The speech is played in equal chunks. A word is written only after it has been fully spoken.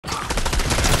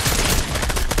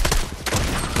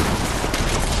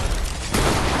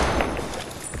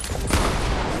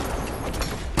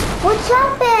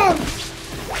jumping.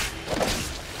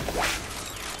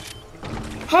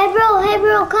 Hey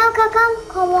bro,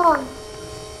 come on.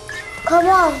 Come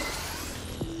on.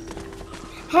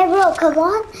 Hey bro, come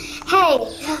on. Hey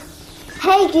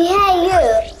you.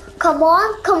 Come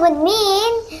on, come with me.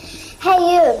 Hey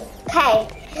you. Okay.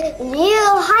 You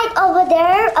hide over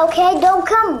there, okay? Don't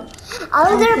come.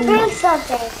 I'm gonna bring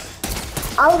something.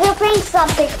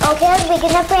 Okay? We're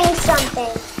gonna bring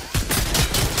something.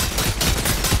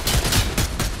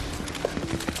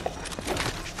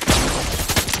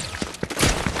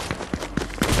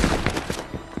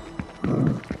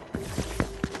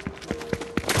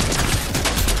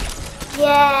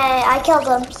 Yay, I killed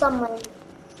him, someone.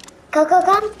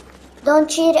 Come. Don't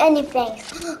cheat anything.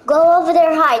 Go over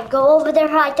there, hide.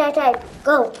 Tight.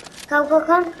 Go. Come.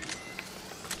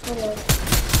 Hello.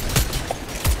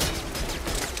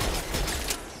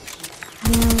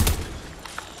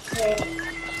 Okay.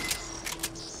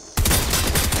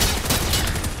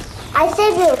 I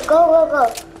save you. Go.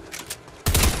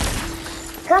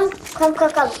 Come.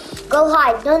 Go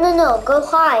hide. No. Go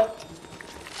hide.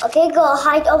 Okay, go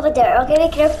hide over there. Okay, be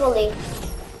carefully.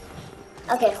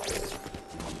 Okay.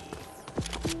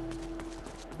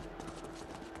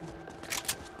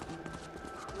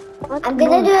 I'm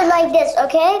gonna do it like this,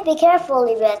 okay? Be careful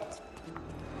a bit.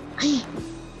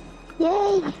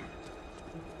 Yay!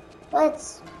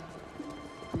 What?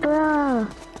 Bro,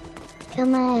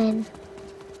 come on.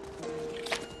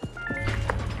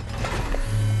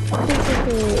 This is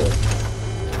it.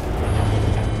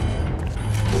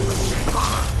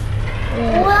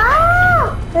 Yeah.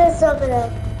 Wow! Let's open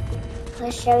it.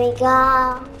 Where shall we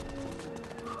go?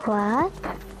 What?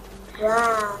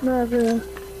 Wow. Bro.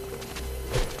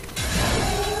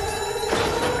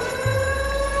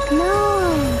 No!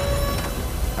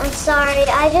 I'm sorry,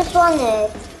 I just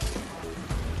wanted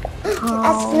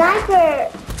a sniper.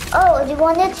 Oh, you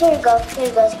want it? Here you go.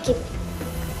 Keep.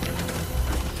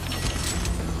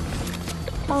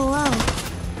 Oh wow.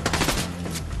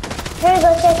 Here you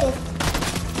go, take it.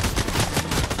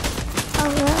 Oh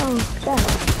wow. Sure.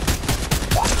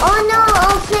 Oh no,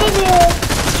 I'll save you.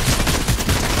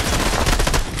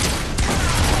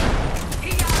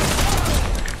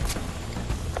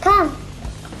 Come.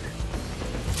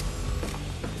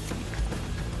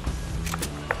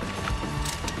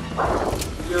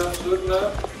 Ja, zurück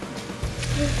nach.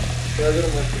 Ja, dat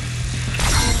moet je.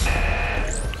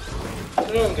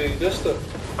 Não, tem desta.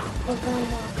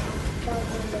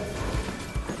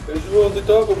 Eles vão de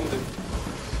tal como tem.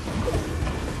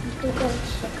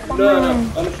 Não,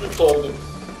 ana şu soldu.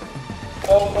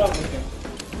 Olmaz mı?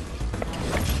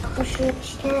 Şu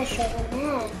içine şöyle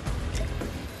ne?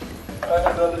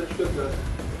 Aynen daha da şu kadar.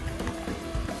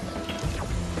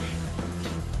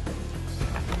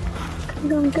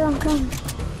 Come.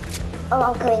 Oh,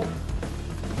 okay.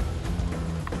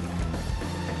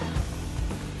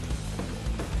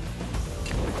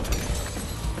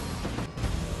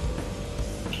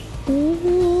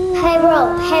 Hey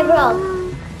bro.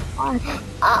 What?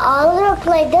 I'm gonna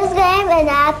play this game and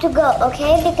I have to go,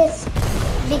 okay? Because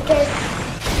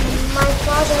my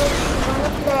father is gonna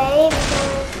play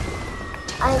because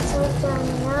I told him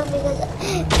no because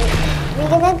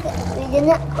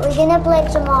we're gonna play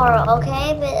tomorrow, okay?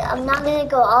 But I'm not gonna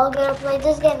go. I'll gonna play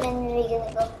this game and we're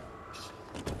gonna go.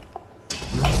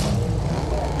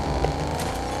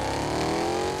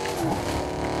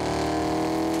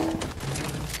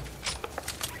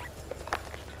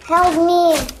 Help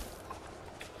me!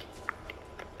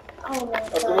 Oh my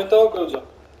god. Argumentar o coisa.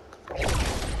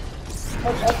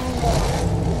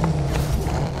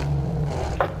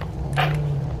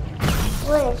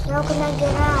 Wait, how can I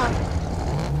get out?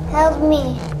 Help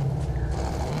me.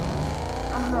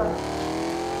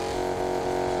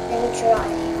 Let me try.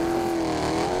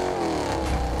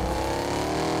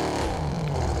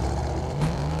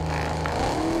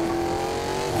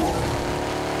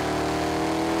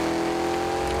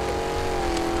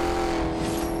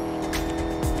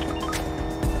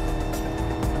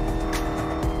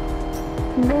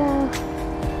 Bro.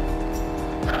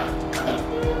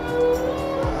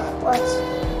 What?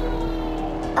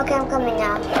 Okay, I'm coming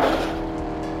now.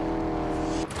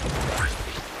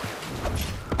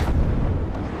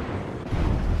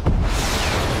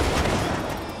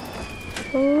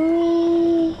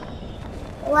 Wee.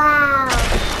 Wow.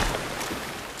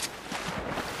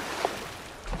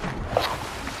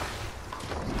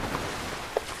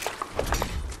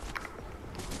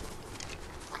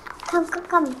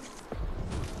 Come.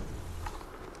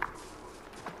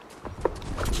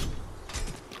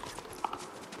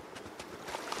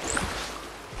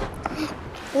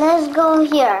 Let's go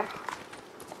here.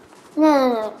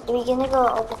 No. We're gonna go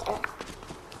over there.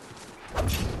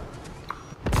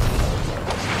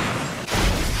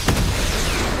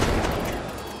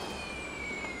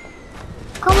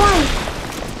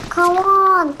 Come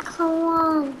on, come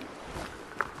on.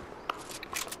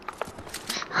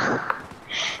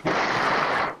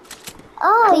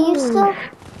 Oh, you still...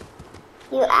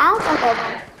 You out of it?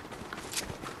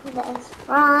 Let's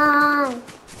run.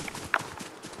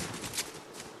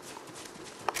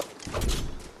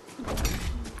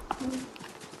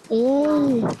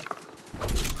 Yay.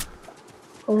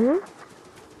 Oh.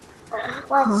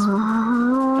 What's...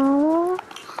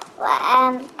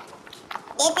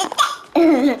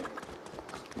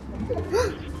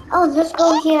 Oh, let's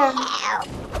go here.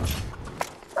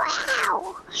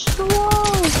 Wow.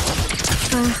 Strong.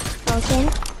 Okay.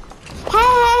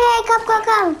 Hey,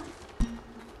 come.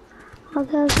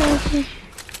 Okay.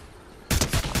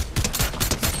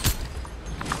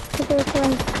 Okay.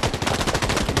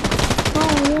 Oh,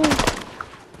 yeah.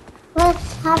 What's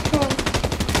happening?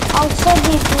 I'll send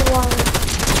you to one.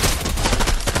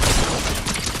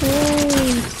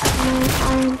 Yay.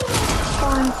 I'm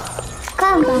fine.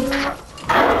 Come.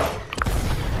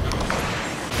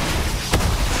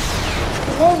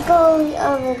 Let's go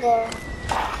over there.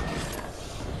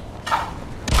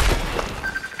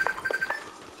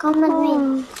 Come with me.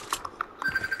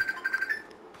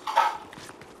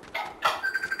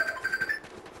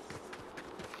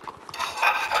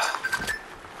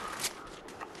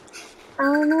 I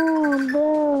don't know,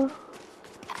 bro.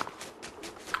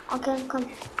 Okay, come.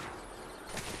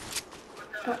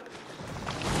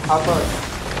 Apa?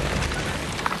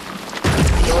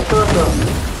 Motorda.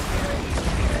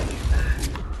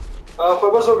 Foi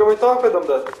basou gamit ako pedam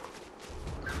dat.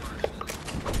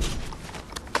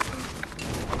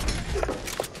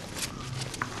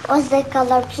 What's the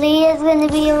color? Please, it's gonna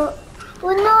be. Oh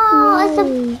no, it's a.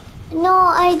 No,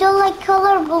 I don't like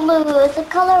color blue. It's a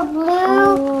color blue.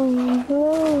 Oh,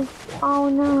 blue. Oh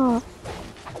no.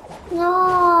 No.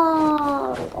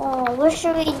 Oh, what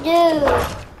should we do?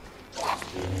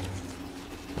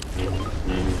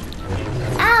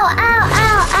 Ow.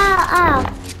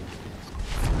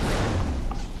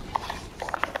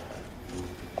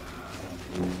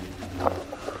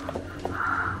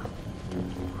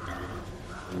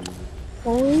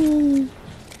 Oi.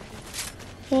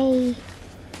 Hey.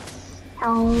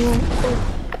 Oh.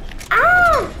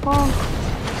 Ah! Oh.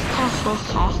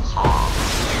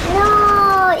 No,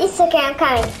 it's okay, I'm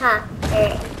coming. Huh?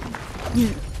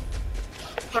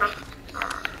 Alright.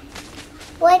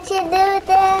 What you do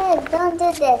this? Don't do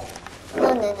this.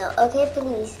 No. Okay,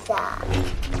 please stop.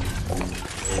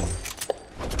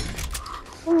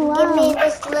 Wow. Give me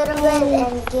this little bit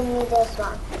and give me this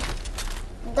one.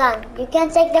 Done. You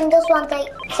can take them this one.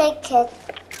 Take it.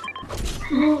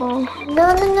 Oh.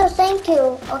 No. Thank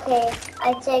you. Okay,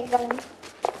 I take them.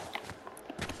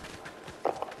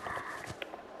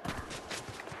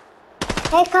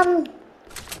 Hey, come.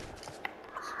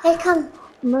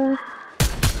 Bruh.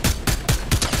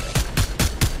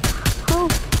 Oh.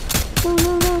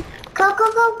 No. Come.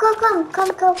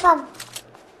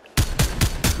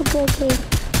 Okay. Go.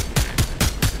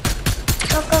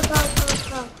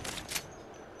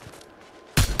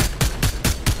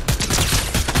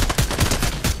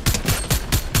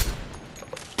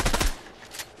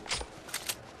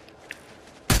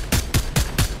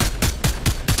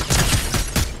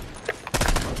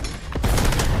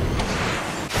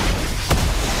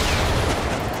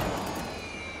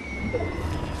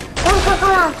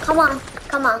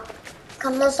 Come on.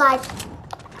 Come this side.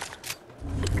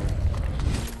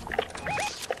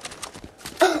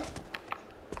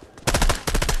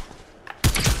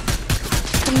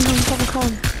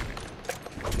 Come.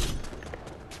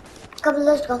 Come,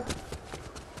 let's go.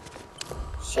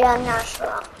 Share nasz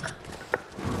rock.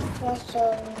 Yes,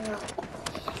 sir, no.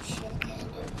 She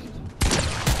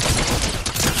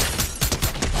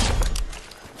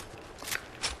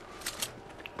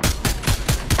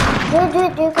can do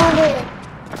it. You can do it.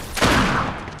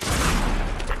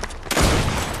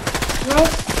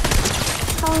 Nice.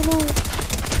 Oh no.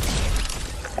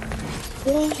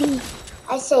 Lady,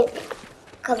 I saved you.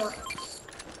 Come on.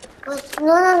 What?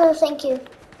 No, thank you.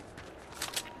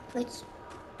 Wait.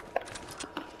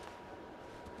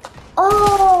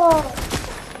 Oh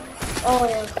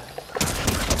yeah.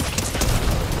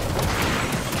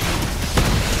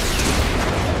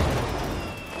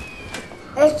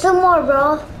 There's two more,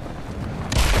 bro.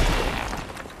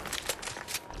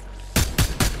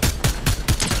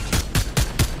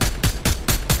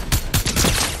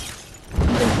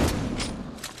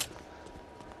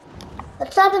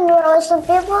 What's happening? There are some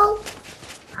people.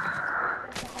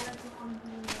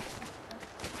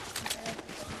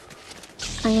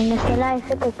 I'm gonna stay alive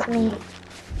if it's me.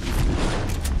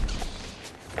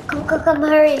 Come,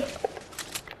 hurry.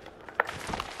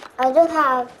 I don't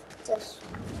have this.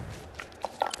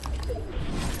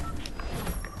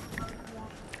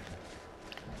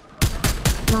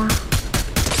 Ma.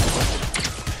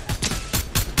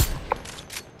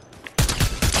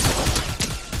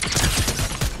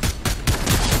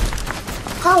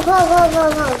 Hold.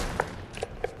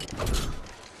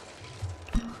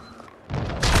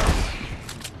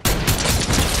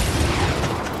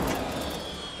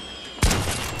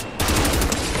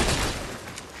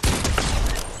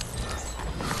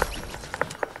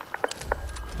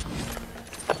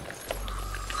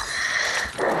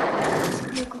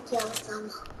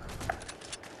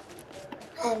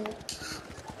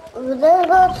 Let's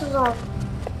go to the...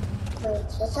 Wait,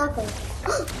 what's happening?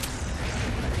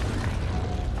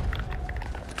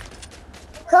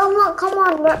 Come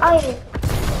on, where are you?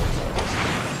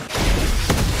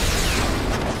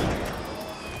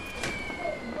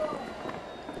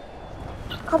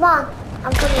 Come on,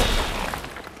 I'm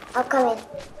coming.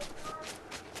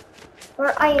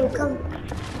 Where are you? Come.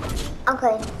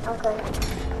 Okay. I'm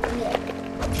here.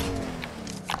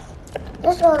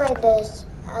 Just go like this.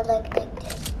 I like this.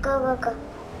 Go.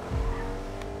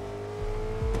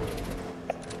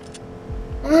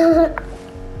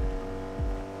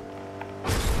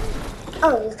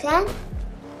 Oh, you can?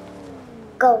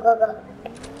 Go.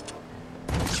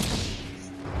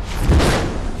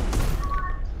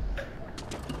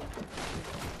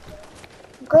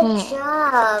 Good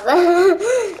job.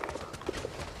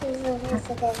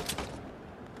 Okay.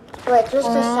 Wait, what's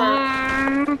the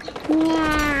sound?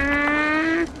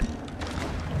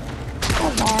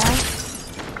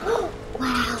 Hello.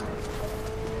 Wow.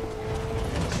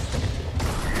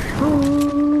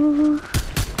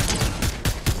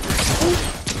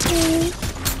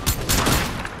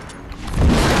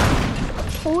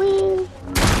 Wee.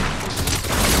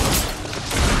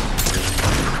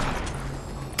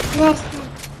 Next.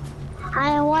 I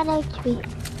have 1 HP.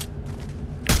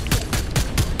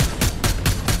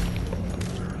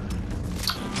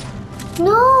 No,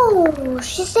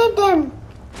 she saved him.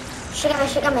 She got me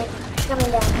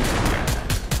down.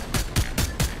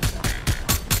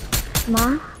 Ma.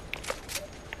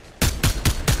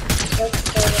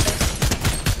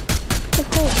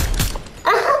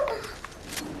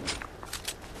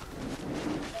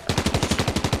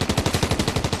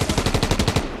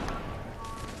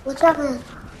 What's happening?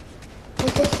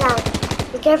 What's this sound?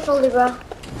 Be careful, bro.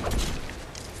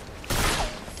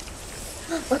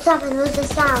 What's happening? What's the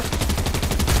sound?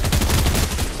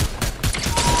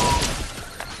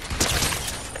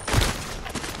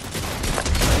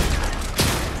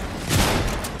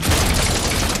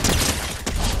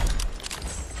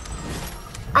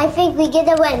 I think we're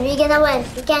gonna win. We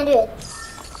can do it.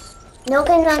 No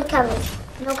can run coming.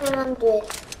 No can run do it.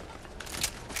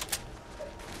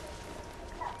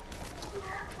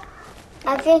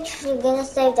 I think we're gonna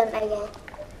save them again.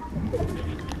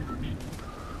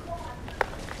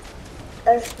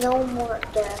 There's no more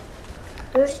there.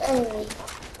 There's enemy.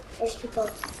 There's people.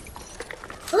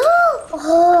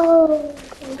 Oh,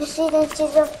 you see this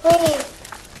is afraid.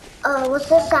 What's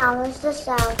the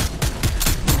sound?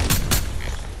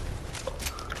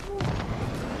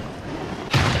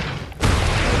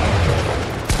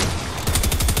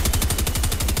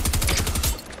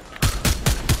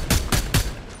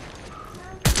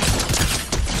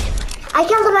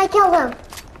 I killed him.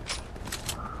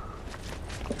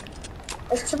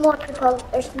 There's 2 more people.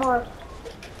 There's more.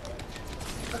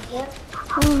 Okay.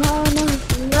 Oh no.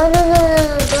 No,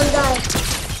 don't die.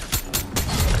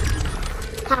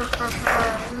 Ha.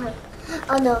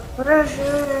 Oh no.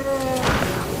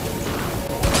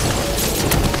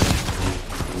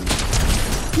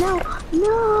 No.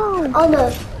 Oh no.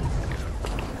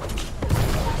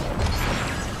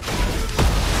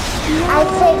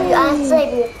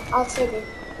 I'll save you.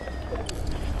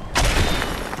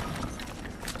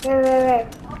 Where?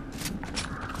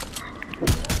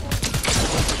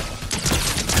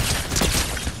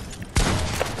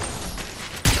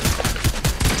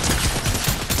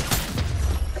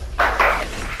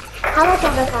 How much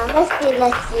of the time? Let's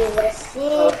see.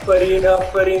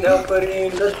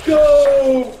 Upperin, let's go!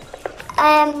 I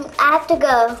have to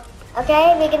go. Okay,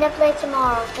 we're gonna play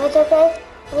tomorrow. It's okay?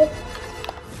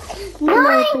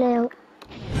 No!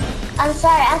 I'm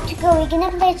sorry, I have to go. We're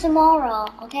gonna play tomorrow.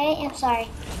 Okay? I'm sorry.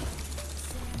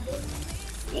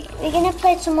 We're gonna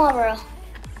play tomorrow.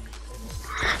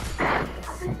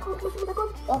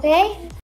 Okay?